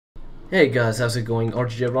Hey guys, how's it going?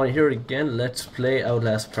 RGJ Ronnie here again. Let's play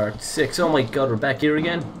Outlast Part 6. Oh my god, we're back here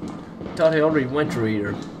again? Thought I already went through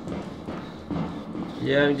here.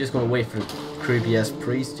 Yeah, I'm just gonna wait for the creepy ass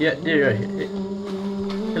priest. Yeah, there.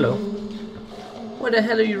 Hello. Why the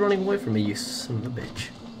hell are you running away from me, you son of a bitch?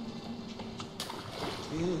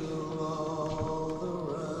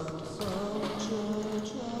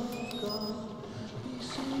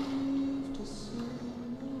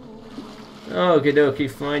 Okay,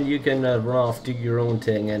 dokie, fine. You can run off, do your own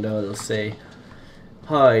thing, and I'll say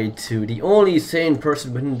hi to the only sane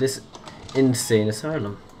person within this insane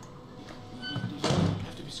asylum. You don't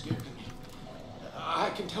have to be scared of me. I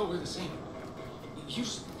can tell we're the same. You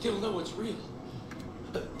still know it's real.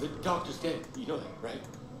 The doctor's dead. You know that, right?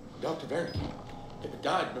 Dr. Vernick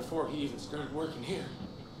died before he even started working here.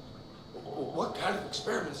 What kind of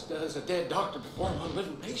experiments does a dead doctor perform on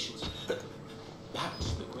living patients?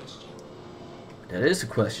 That's the question. That is a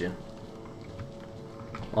question.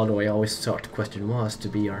 Although I always thought the question was to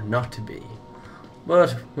be or not to be.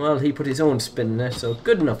 But, well, he put his own spin in it, so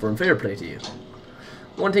good enough for him. Fair play to you.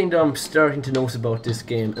 One thing that I'm starting to notice about this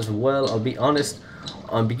game as well, I'll be honest,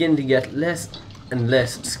 I'm beginning to get less and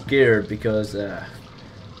less scared because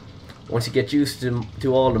once you get used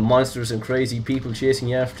to all the monsters and crazy people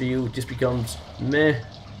chasing after you, it just becomes meh,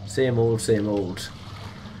 same old, same old.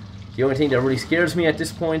 The only thing that really scares me at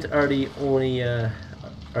this point are the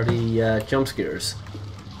jump scares.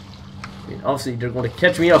 I mean, obviously they're going to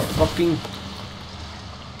catch me off fucking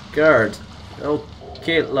guard.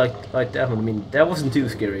 Okay, like that one. I mean, that wasn't too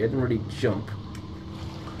scary. I didn't really jump.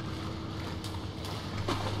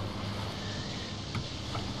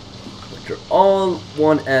 But they're all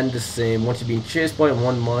one and the same. Once you're being chased by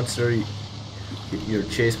one monster, you're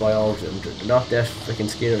chased by all of them. They're not that freaking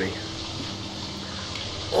scary.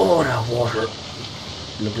 Oh, that water.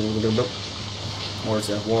 Look. Or is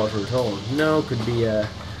that water at all? No, could be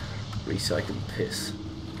recycled piss.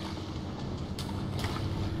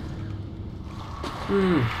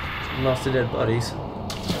 Lots of dead bodies.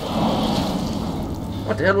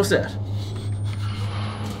 What the hell was that?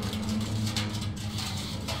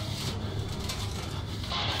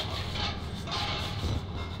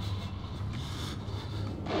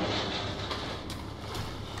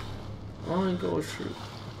 I'll go through.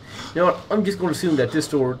 You know what? I'm just going to assume that this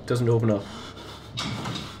door doesn't open up.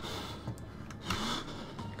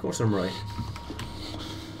 Of course I'm right.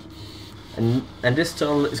 And this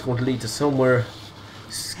tunnel is going to lead to somewhere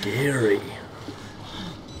scary.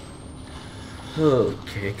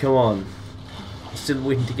 Okay, come on. I'm still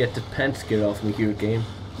waiting to get the pants scared off me here, game.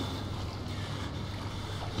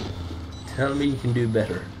 Tell me you can do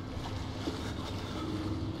better.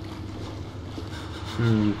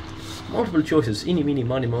 Multiple choices. Eeny, meeny,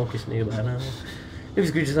 miny, moe, kiss me, banana. If you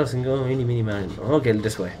screw yourself and go, eeny, meeny, miny. Okay,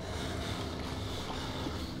 this way.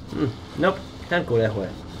 Nope, can't go that way.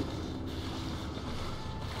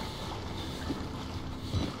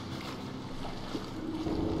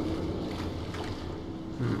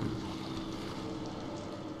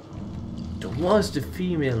 There was the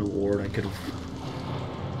female ward I could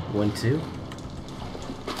have went to.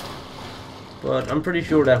 But I'm pretty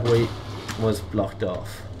sure that way was blocked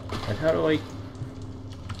off. And how do I...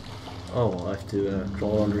 Oh, I have to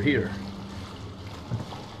crawl under here.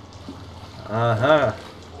 Aha!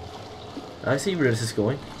 I see where this is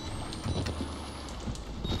going.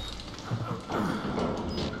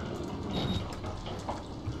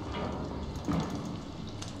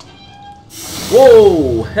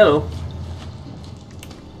 Whoa! Hello!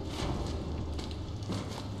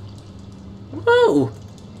 Whoa!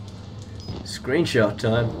 Screenshot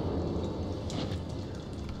time.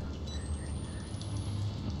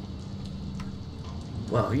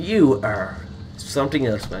 Wow, you are something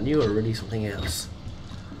else, man. You are really something else.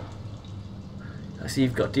 I see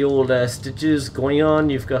you've got the old stitches going on.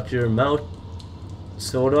 You've got your mouth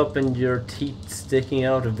sewed up and your teeth sticking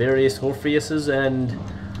out of various orifices. And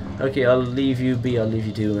okay, I'll leave you be. I'll leave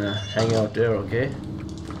you to hang out there. Okay.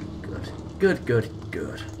 Good.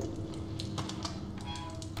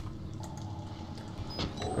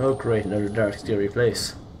 Oh great, another dark, scary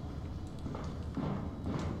place.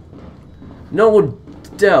 No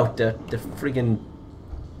doubt that the friggin'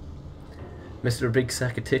 Mr. Big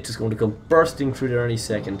Sack of Tits is going to come bursting through there any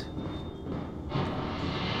second.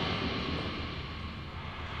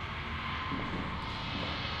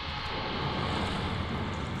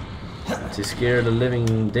 To scare the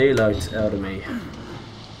living daylights out of me.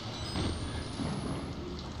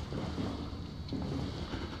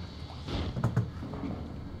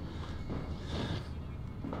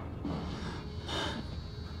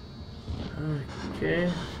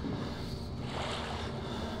 Okay.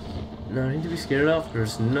 Nothing to be scared of.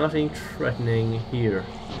 There's nothing threatening here.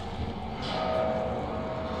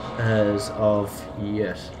 As of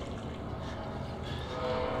yet.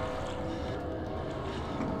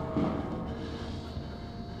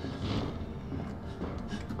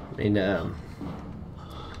 I mean,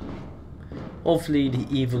 hopefully the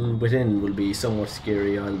Evil Within will be somewhat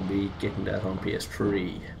scary. I'll be getting that on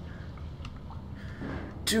PS3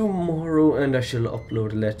 tomorrow, and I shall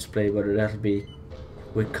upload a Let's Play. Whether that'll be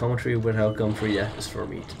with commentary or without commentary, that is for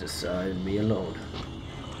me to decide, me alone.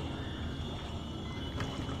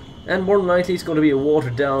 And more than likely it's going to be a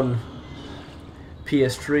watered down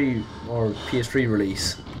PS3 or PS3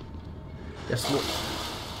 release. That's what.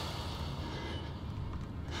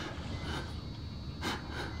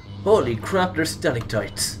 Holy crap, there's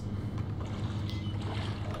stalactites.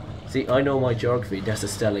 See, I know my geography. That's a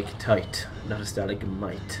stalactite, not a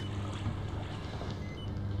stalagmite.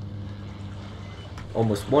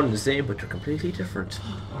 Almost one and the same, but they're completely different.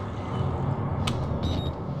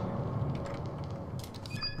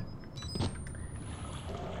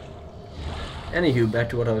 Anywho, back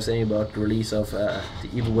to what I was saying about the release of the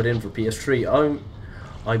Evil Within for PS3.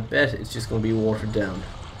 I bet it's just going to be watered down.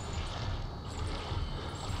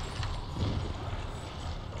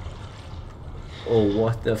 Oh,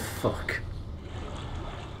 what the fuck?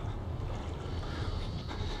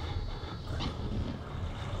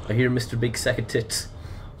 I hear Mr. Big Sack of Tits.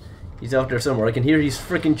 He's out there somewhere. I can hear his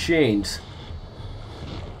freaking chains.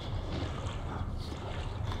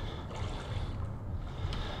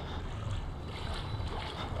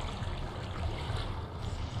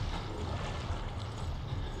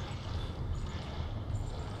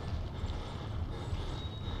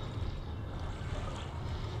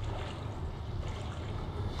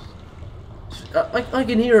 I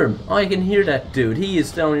can hear him. I can hear that dude. He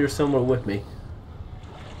is down here somewhere with me.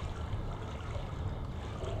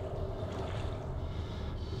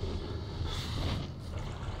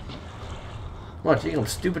 What, you think I'm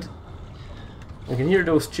stupid? I can hear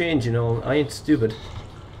those chains, you know. I ain't stupid.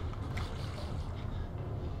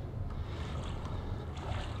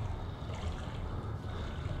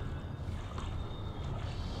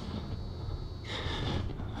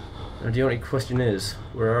 And the only question is,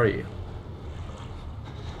 where are you?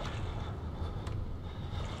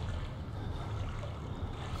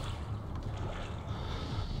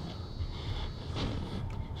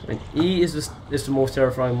 And E is the most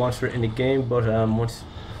terrifying monster in the game, but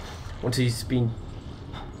once he's been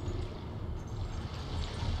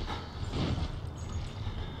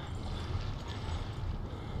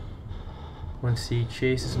once he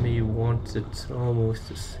chases me once, it's almost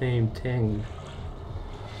the same thing.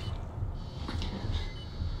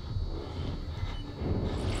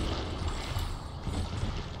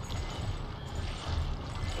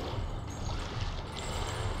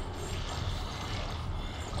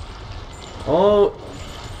 Oh,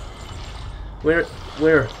 where?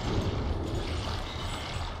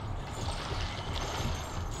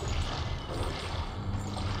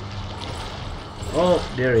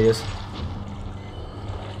 Oh, there he is.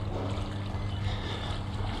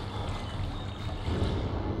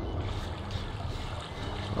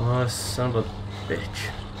 Oh, son of a bitch.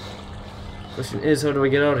 Question is, how do I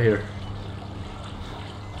get out of here?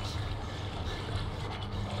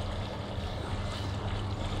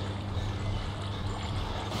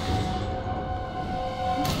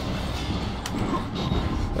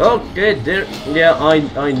 Okay, there. Yeah,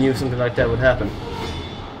 I knew something like that would happen.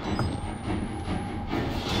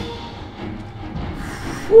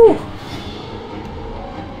 Whew.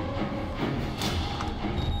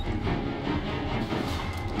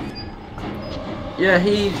 Yeah,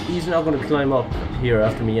 he's not going to climb up here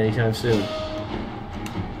after me anytime soon.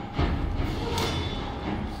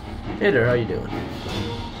 Hey there, how you doing?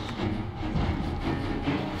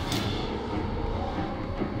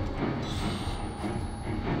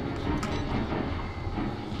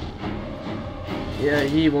 Yeah,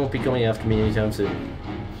 he won't be coming after me anytime soon.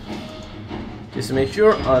 Just to make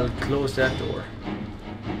sure, I'll close that door.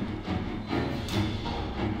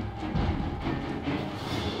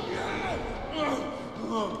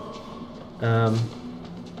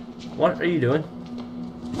 What are you doing?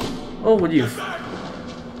 Oh, would you?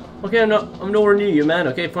 Okay, I'm nowhere near you, man.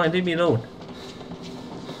 Okay, fine, leave me alone.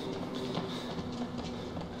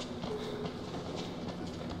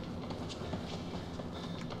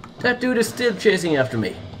 That dude is still chasing after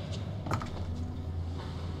me.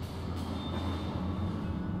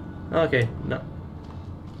 Okay, no.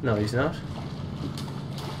 No, he's not.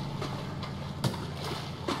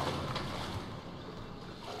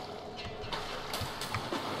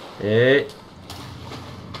 Hey.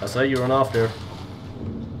 I saw you run off there.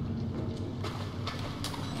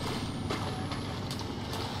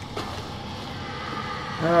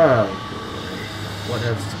 Oh, what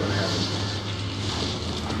else is going to happen?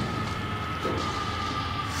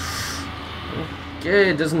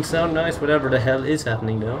 Okay, it doesn't sound nice, whatever the hell is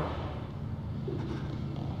happening now.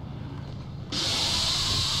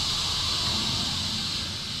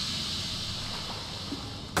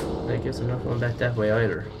 I guess I'm not going back that way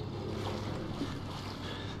either.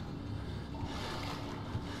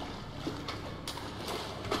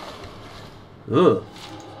 Ugh.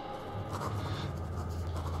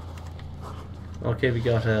 Okay, we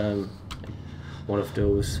got one of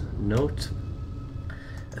those notes.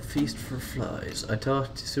 A feast for flies. I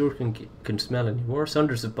thought the sewer can smell any worse.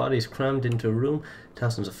 Hundreds of bodies crammed into a room.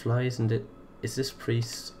 Thousands of flies. And is this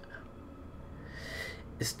priest?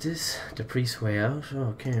 Is this the priest's way out?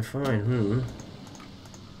 Okay, fine.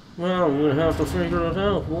 Well, we'll have to figure it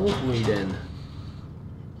out, won't we then?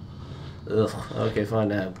 Ugh. Okay, fine.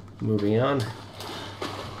 Now, moving on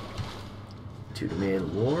to the male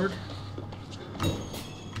ward.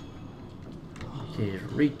 Okay,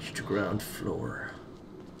 reach the ground floor.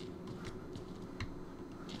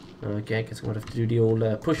 Okay, I guess I'm gonna have to do the old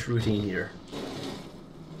push routine here.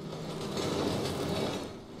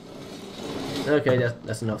 Okay,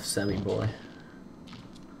 that's enough, Sammy boy.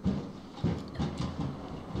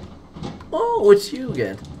 Oh, it's you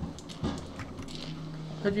again.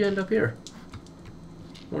 How'd you end up here?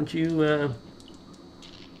 Weren't you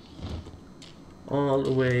all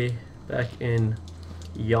the way back in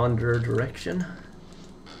yonder direction?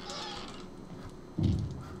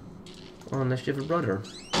 Oh, unless you have a brother.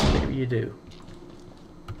 Maybe you do.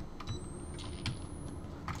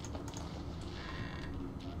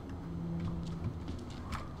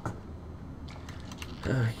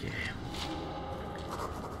 Okay.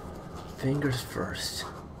 Fingers first.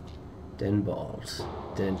 Then balls.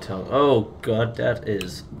 Then tongue. Oh god, that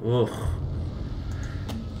is... Ugh.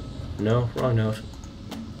 No, wrong note.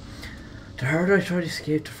 The harder I try to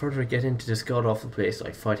escape, the further I get into this god-awful place,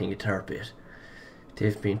 like fighting a tar pit.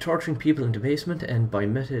 They've been torturing people in the basement, and by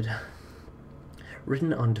method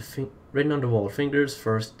written on the wall, fingers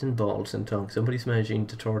first, then balls and tongue. Somebody's managing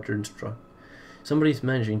to torture,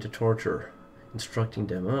 instructing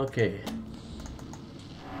them. Okay.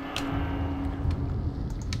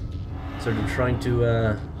 So they're trying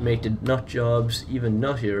to make the nut jobs even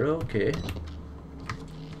nuttier. Okay.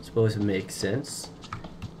 Suppose it makes sense.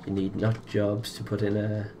 You need nut jobs to put in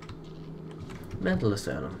a mental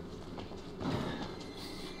asylum.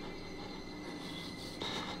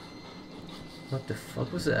 What the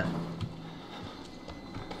fuck was that?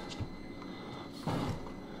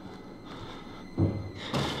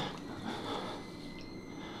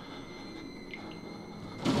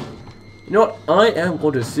 You know what? I am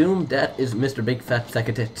going to assume that is Mr. Big Fat Sack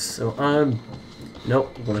of Tits. So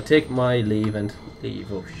nope, I'm going to take my leave and leave.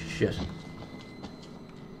 Oh shit.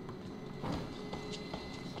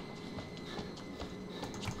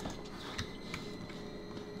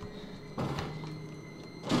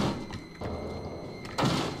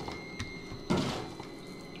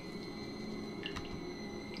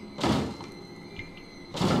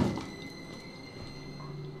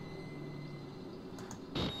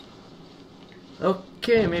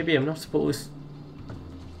 Okay, maybe I'm not supposed...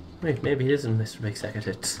 Wait, maybe it isn't Mr. Big Sack of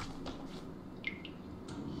Tits.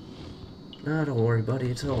 No, don't worry, buddy,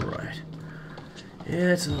 it's alright.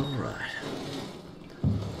 It's alright.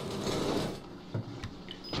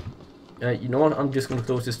 You know what, I'm just going to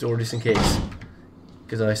close this door just in case.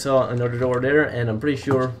 Because I saw another door there, and I'm pretty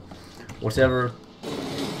sure whatever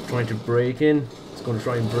trying to break in, it's going to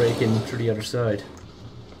try and break in through the other side.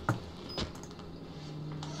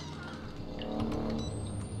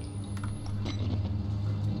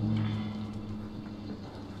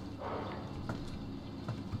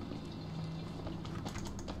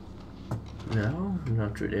 No,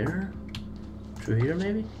 not through there. Through here,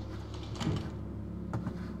 maybe?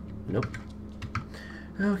 Nope.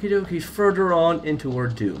 Okie dokie, further on into our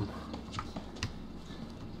doom.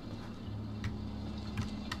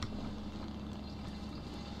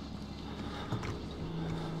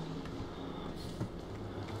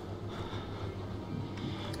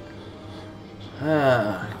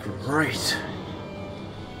 Ah, great.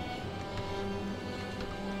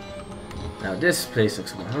 Now this place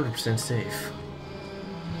looks 100% safe.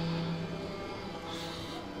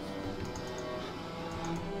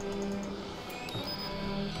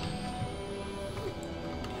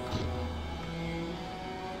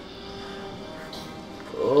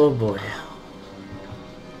 Oh boy.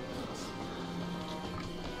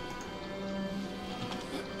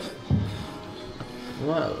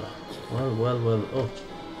 Well. Oh.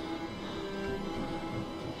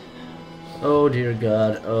 Oh dear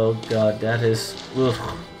God, oh God, that is ugh,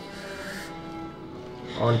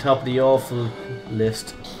 on top of the awful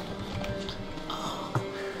list.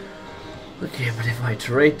 Okay, but if I had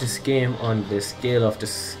to rate this game on the scale of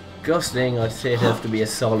disgusting, I'd say it'd have to be a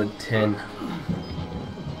solid 10.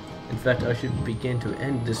 In fact, I should begin to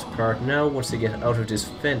end this part now once I get out of this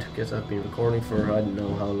vent, because I've been recording for I don't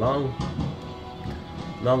know how long.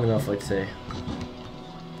 Long enough, I'd say.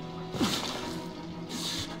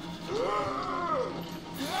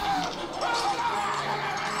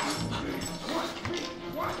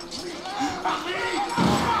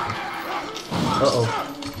 Uh-oh.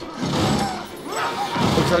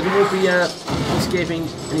 Looks like it won't be escaping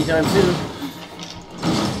anytime soon.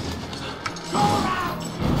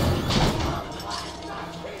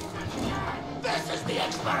 This is the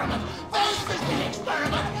experiment! This is the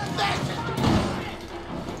experiment! This is...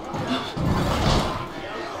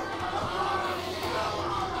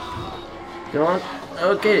 Go on.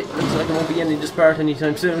 Okay, looks like I won't be ending this part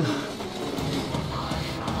anytime soon.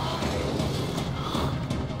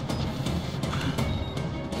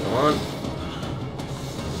 Go on.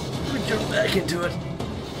 We'll jump back into it.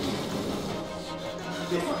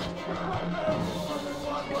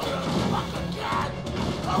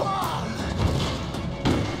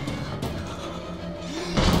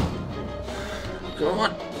 Come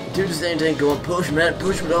on. Do the same thing. Go on, push, man.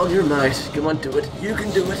 Push with all your might. Come on, do it. You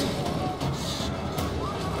can do it.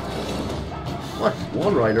 What?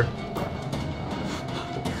 Wall rider?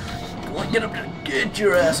 Come on, get up there. Get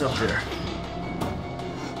your ass up there.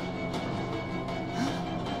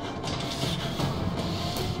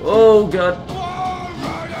 Oh, God.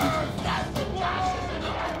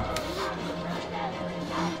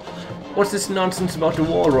 What's this nonsense about the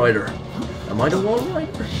wall rider? Am I the wall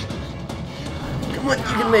rider? Come on, you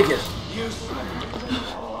can make it.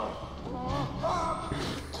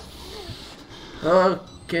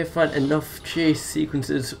 Okay, fine. Enough chase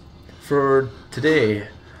sequences for today.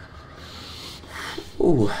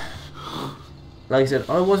 Ooh. Like I said,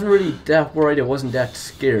 I wasn't really that worried. I wasn't that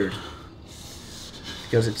scared.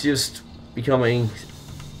 Because it's just becoming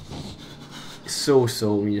so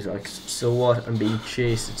music. Like, so what? I'm being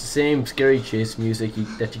chased. It's the same scary chase music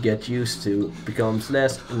that you get used to. It becomes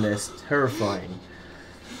less and less terrifying.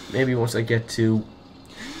 Maybe once I get to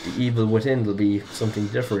the evil within, there'll be something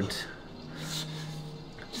different.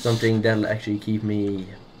 Something that'll actually keep me,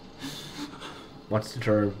 what's the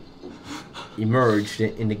term, immersed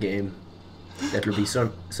in the game. That'll be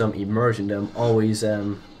some immersion that I'm always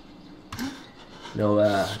that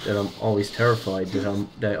I'm always terrified,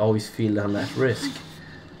 that I always feel that I'm at risk.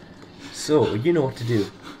 So you know what to do.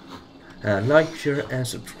 Like, share and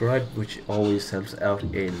subscribe, which always helps out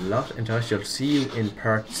a lot, and I shall see you in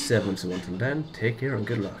part 7. So until then, take care and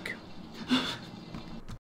good luck.